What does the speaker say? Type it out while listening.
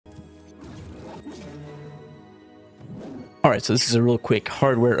Alright, so this is a real quick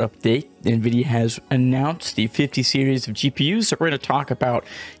hardware update. Nvidia has announced the 50 series of GPUs. So we're going to talk about,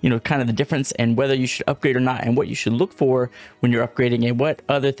 kind of the difference and whether you should upgrade or not, and what you should look for when you're upgrading, and what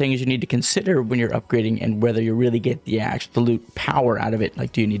other things you need to consider when you're upgrading, and whether you really get the absolute power out of it.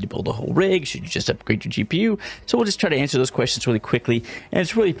 Like, do you need to build a whole rig? Should you just upgrade your GPU? So we'll just try to answer those questions really quickly, and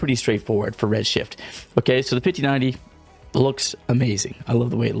it's really pretty straightforward for Redshift. Okay, so the 5090 looks amazing. I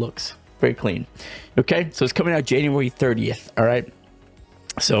love the way it looks. Very clean. Okay, so it's coming out January 30th. All right,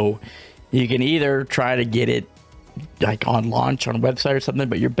 so you can either try to get it like on launch on a website or something,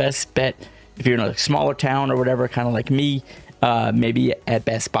 but your best bet, if you're in a smaller town or whatever, kind of like me, maybe at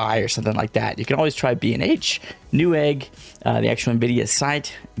Best Buy or something like that. You can always try B&H, Newegg, the actual Nvidia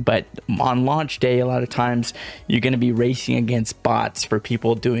site, but on launch day, a lot of times you're going to be racing against bots for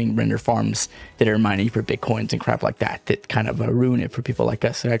people doing render farms that are mining for Bitcoins and crap like that, that kind of ruin it for people like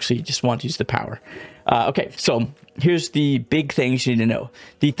us that actually just want to use the power. Okay, so here's the big things you need to know.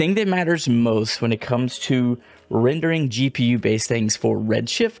 The thing that matters most when it comes to rendering GPU-based things for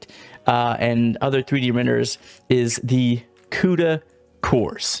Redshift and other 3D renderers is the CUDA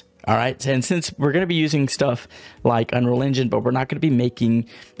cores. All right, and since we're going to be using stuff like Unreal Engine, but we're not going to be making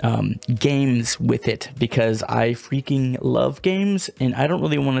games with it, because I freaking love games, and I don't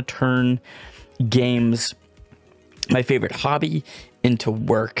really want to turn games, my favorite hobby, into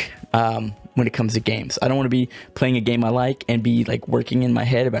work when it comes to games. I don't want to be playing a game I like and be like working in my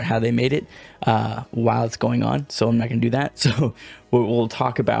head about how they made it while it's going on. So I'm not going to do that. So we'll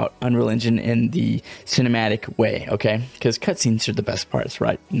talk about Unreal Engine in the cinematic way, okay? Because cutscenes are the best parts,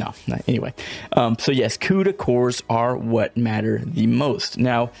 right? No, not anyway. So yes, CUDA cores are what matter the most.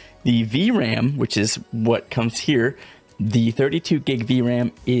 Now, the VRAM, which is what comes here, the 32 gig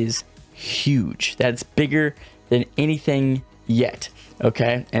VRAM is huge. That's bigger than anything yet.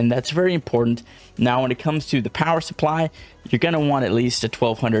 Okay, and that's very important. Now, when it comes to the power supply, you're going to want at least a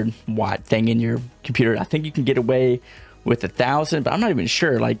 1200 watt thing in your computer. I think you can get away with 1000, but I'm not even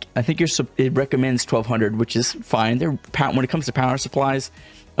sure. Like, I think it recommends 1200, which is fine. When it comes to power supplies,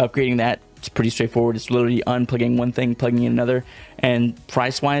 upgrading that, it's pretty straightforward. It's literally unplugging one thing, plugging in another, and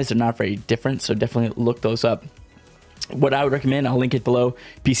price-wise, they're not very different. So definitely look those up. What I would recommend, I'll link it below,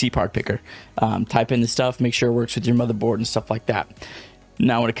 PC part picker. Type in the stuff, make sure it works with your motherboard and stuff like that.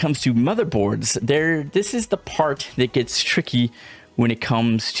 Now, when it comes to motherboards, this is the part that gets tricky when it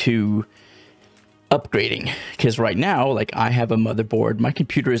comes to upgrading. Because right now, like, I have a motherboard. My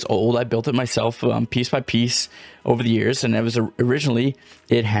computer is old. I built it myself piece by piece over the years. And it was originally,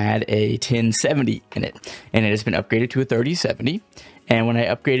 it had a 1070 in it. And it has been upgraded to a 3070. And when I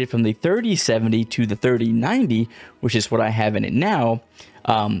upgraded from the 3070 to the 3090, which is what I have in it now,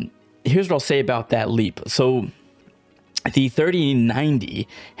 here's what I'll say about that leap. So the 3090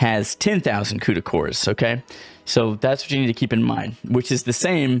 has 10,000 CUDA cores, okay? So that's what you need to keep in mind, which is the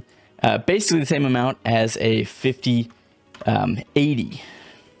same, basically the same amount as a 5080,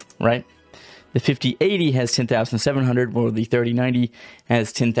 right? The 5080 has 10,700, while the 3090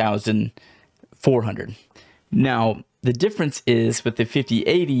 has 10,400. Now, the difference is with the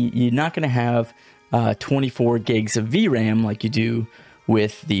 5080, you're not going to have 24 gigs of VRAM like you do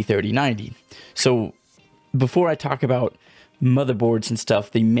with the 3090. So before I talk about motherboards and stuff,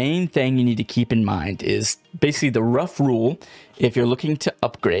 the main thing you need to keep in mind is basically the rough rule if you're looking to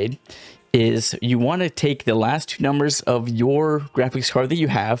upgrade is you want to take the last two numbers of your graphics card that you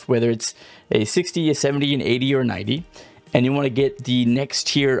have, whether it's a 60, a 70, an 80, or 90, and you want to get the next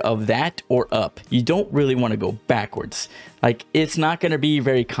tier of that or up. You don't really want to go backwards. Like, it's not going to be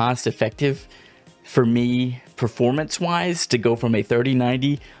very cost effective for me performance-wise to go from a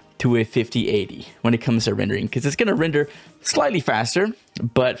 3090 to a 5080 when it comes to rendering, because it's going to render slightly faster,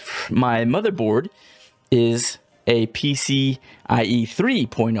 but my motherboard is a PCIe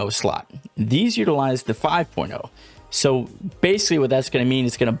 3.0 slot. These utilize the 5.0. So basically what that's going to mean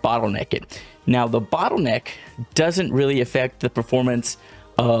is going to bottleneck it. Now, the bottleneck doesn't really affect the performance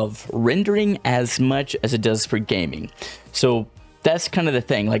of rendering as much as it does for gaming. So that's kind of the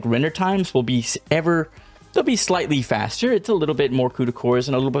thing. Like, render times will be they'll be slightly faster. It's a little bit more CUDA cores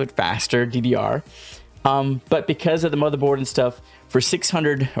and a little bit faster DDR. But because of the motherboard and stuff, for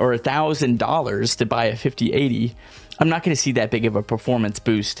 $600 or $1,000 to buy a 5080, I'm not going to see that big of a performance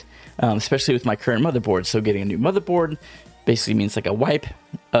boost, especially with my current motherboard. So getting a new motherboard basically means like a wipe,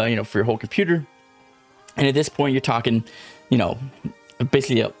 for your whole computer. And at this point, you're talking,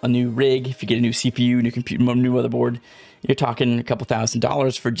 basically a new rig. If you get a new CPU, new computer, new motherboard, you're talking a couple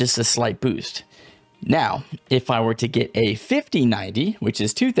 $1,000s for just a slight boost. Now, if I were to get a 5090, which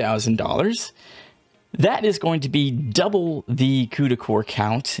is $2,000, That is going to be double the CUDA core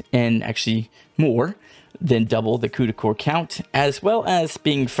count, and actually more than double the CUDA core count, as well as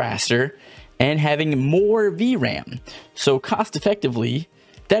being faster and having more VRAM. So cost effectively,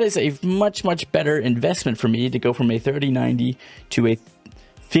 that is a much, much better investment for me to go from a 3090 to a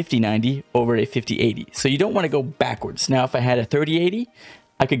 5090 over a 5080. So you don't want to go backwards. Now, if I had a 3080,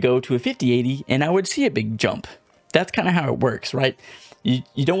 I could go to a 5080 and I would see a big jump. That's kind of how it works, right?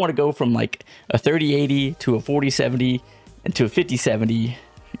 You don't want to go from like a 3080 to a 4070 and to a 5070.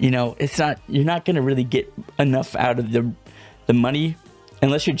 You know, you're not going to really get enough out of the money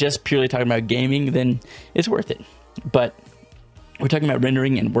unless you're just purely talking about gaming, then it's worth it. But we're talking about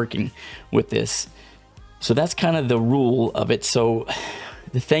rendering and working with this. So that's kind of the rule of it. So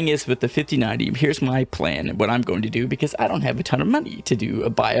the thing is, with the 5090, here's my plan and what I'm going to do, because I don't have a ton of money to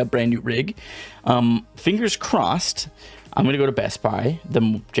buy a brand new rig. Fingers crossed, I'm going to go to Best Buy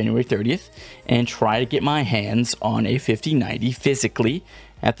the January 30th and try to get my hands on a 5090 physically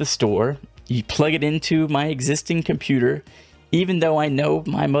at the store. You plug it into my existing computer, even though I know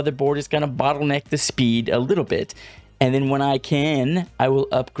my motherboard is going to bottleneck the speed a little bit. And then when I can, I will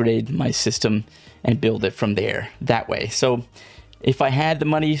upgrade my system and build it from there that way. So if I had the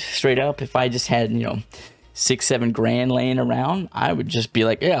money straight up, if I just had, you know, $6-7 grand laying around, I would just be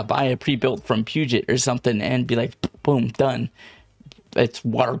like, yeah, buy a pre-built from Puget or something and be like, boom, done. It's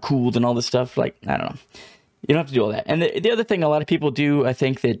water cooled and all this stuff. Like, I don't know. You don't have to do all that. And the other thing a lot of people do, I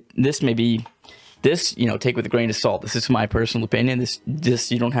think that this may be, you know, take with a grain of salt. This is my personal opinion.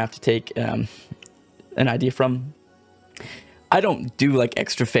 This you don't have to take an idea from. I don't do like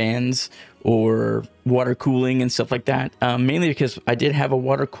extra fans or water cooling and stuff like that, mainly because I did have a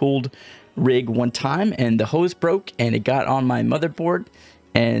water cooled rig one time and the hose broke and it got on my motherboard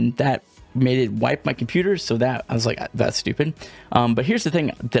and that made it wipe my computer. So that I was like, that's stupid. But here's the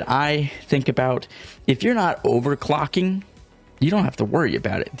thing that I think about: if you're not overclocking, you don't have to worry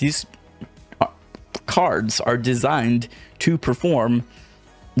about it. These cards are designed to perform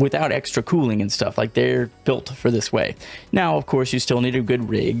without extra cooling and stuff. Like, they're built for this way. Now, of course, you still need a good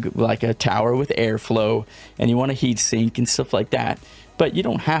rig, like a tower with airflow, and you want a heat sink and stuff like that. But you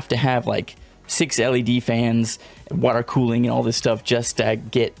don't have to have like 6 LED fans, water cooling, and all this stuff just to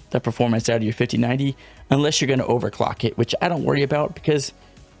get the performance out of your 5090, unless you're going to overclock it, which I don't worry about because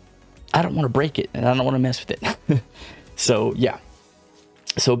I don't want to break it and I don't want to mess with it. So yeah.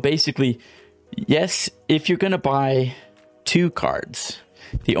 So basically, yes, if you're going to buy 2 cards,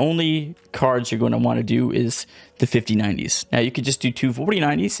 the only cards you're going to want to do is the 5090s. Now, you could just do 2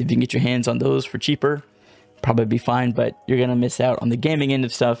 4090s if you can get your hands on those for cheaper. Probably be fine, but you're going to miss out on the gaming end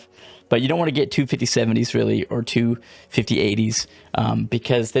of stuff. But you don't want to get 2 5070s really, or 2 5080s,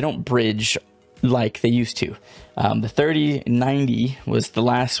 because they don't bridge like they used to. The 3090 was the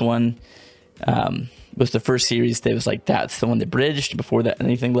last one, was the first series that was like, that's the one that bridged. Before that,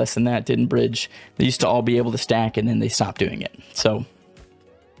 anything less than that didn't bridge. They used to all be able to stack, and then they stopped doing it. So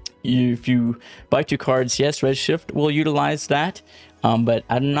if you buy 2 cards, yes, Redshift will utilize that. But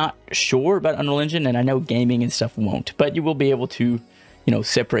I'm not sure about Unreal Engine, and I know gaming and stuff won't. But you will be able to, you know,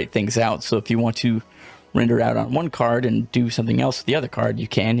 separate things out. So if you want to render out on one card and do something else with the other card, you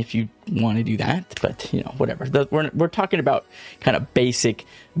can if you want to do that. But, you know, whatever. We're talking about kind of basic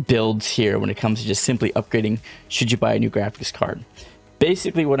builds here when it comes to just simply upgrading should you buy a new graphics card.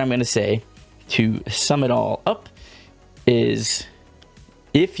 Basically, what I'm going to say to sum it all up is,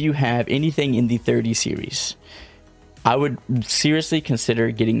 if you have anything in the 30 series, I would seriously consider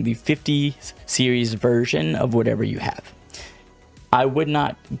getting the 50 series version of whatever you have. I would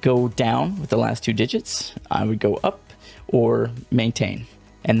not go down with the last 2 digits. I would go up or maintain.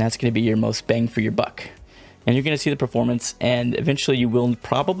 And that's going to be your most bang for your buck. And you're going to see the performance, and eventually you will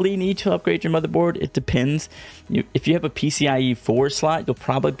probably need to upgrade your motherboard. It depends. If you have a PCIe 4 slot, you'll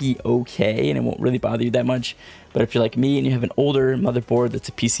probably be okay and it won't really bother you that much. But if you're like me and you have an older motherboard that's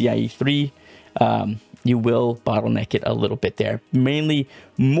a PCIe 3, you will bottleneck it a little bit there. Mainly,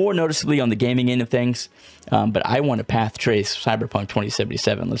 more noticeably on the gaming end of things. But I want to path trace Cyberpunk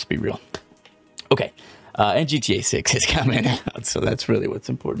 2077, let's be real. Okay, and GTA 6 is coming out, so that's really what's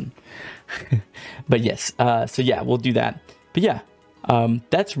important. But yes, so yeah, we'll do that. But yeah,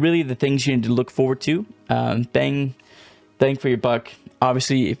 that's really the things you need to look forward to. Bang for your buck.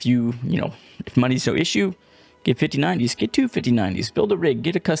 Obviously, if if money's no issue, get 5090s, get 2 5090s, build a rig,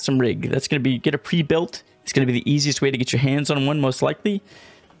 get a custom rig. That's going to be, get a pre-built. It's going to be the easiest way to get your hands on one, most likely.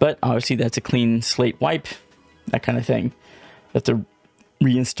 But obviously, that's a clean slate wipe, that kind of thing. You have to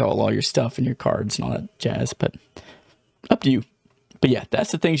reinstall all your stuff and your cards and all that jazz, but up to you. But yeah,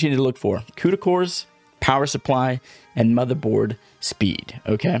 that's the things you need to look for: CUDA cores, power supply, and motherboard speed.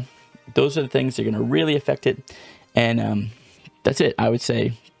 Okay, those are the things that are going to really affect it. And that's it. I would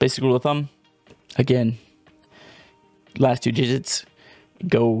say basic rule of thumb, again, last 2 digits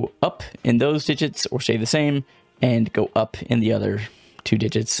go up in those digits or stay the same, and go up in the other 2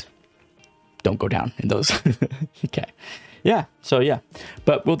 digits. Don't go down in those. Okay. Yeah. So yeah,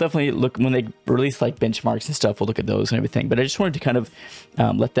 but we'll definitely look when they release like benchmarks and stuff. We'll look at those and everything. But I just wanted to kind of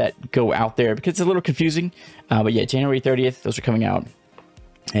let that go out there because it's a little confusing. But yeah, January 30th, those are coming out,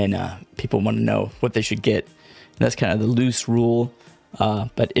 and people want to know what they should get. And that's kind of the loose rule.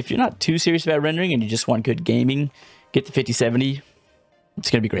 But if you're not too serious about rendering and you just want good gaming, get the 5070. It's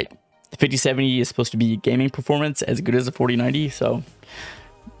gonna be great. The 5070 is supposed to be gaming performance as good as the 4090. So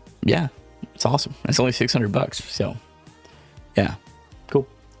yeah, it's awesome. It's only $600. So yeah.